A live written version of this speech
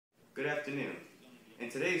Good afternoon. In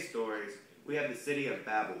today's stories, we have the city of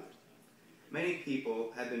Babel. Many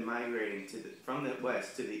people have been migrating from the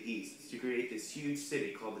west to the east to create this huge city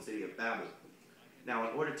called the city of Babel. Now,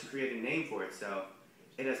 in order to create a name for itself,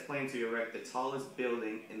 it has planned to erect the tallest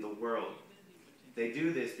building in the world. They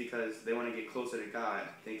do this because they want to get closer to God,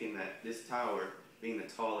 thinking that this tower, being the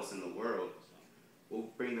tallest in the world, will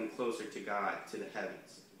bring them closer to God, to the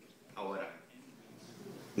heavens. Ahora.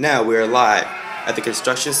 Now we are live at the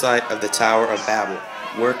construction site of the Tower of Babel.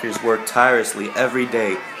 Workers work tirelessly every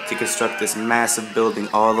day to construct this massive building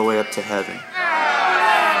all the way up to heaven.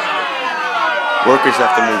 Workers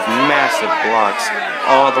have to move massive blocks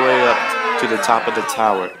all the way up to the top of the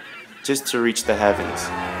tower just to reach the heavens.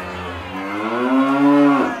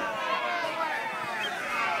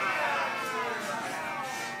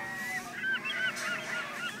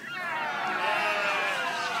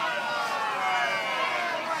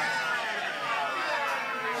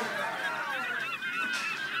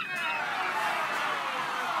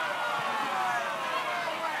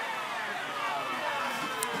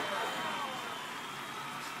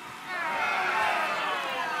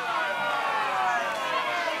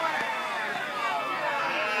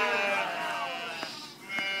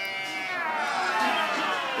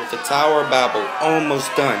 With the Tower of Babel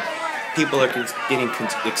almost done, people are getting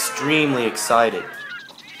extremely excited.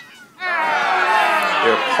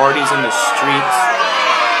 There are parties in the streets,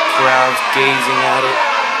 crowds gazing at it.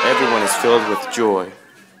 Everyone is filled with joy.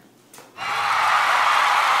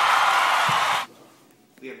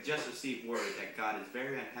 We have just received word that God is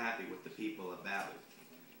very unhappy with the people of Babel.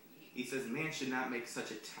 He says man should not make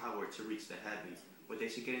such a tower to reach the heavens, but they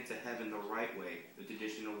should get into heaven the right way, the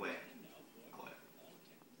traditional way.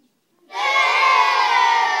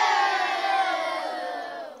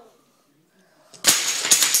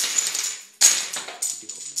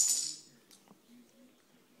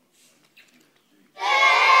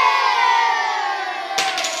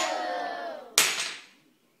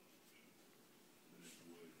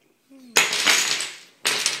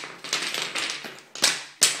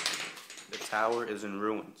 The tower is in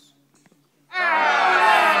ruins.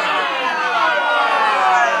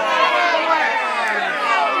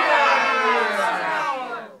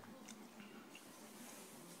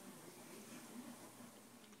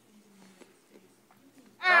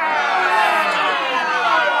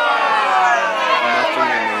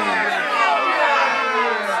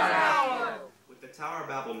 With the Tower of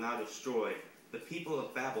Babel now destroyed, the people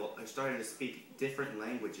of Babel are starting to speak different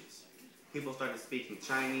languages. People started speaking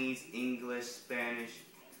Chinese, English, Spanish,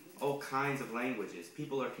 all kinds of languages.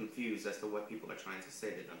 People are confused as to what people are trying to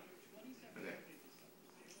say to them. Okay.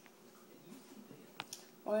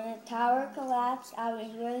 When the tower collapsed, I was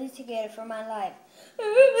really scared for my life.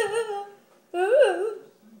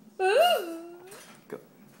 Go.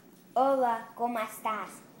 Hola, ¿cómo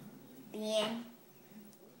estás? Bien.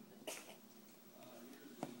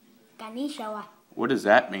 Kanishawa. What does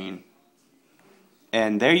that mean?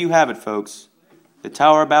 And there you have it, folks. The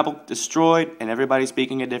Tower of Babel destroyed, and everybody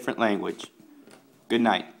speaking a different language. Good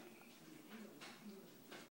night.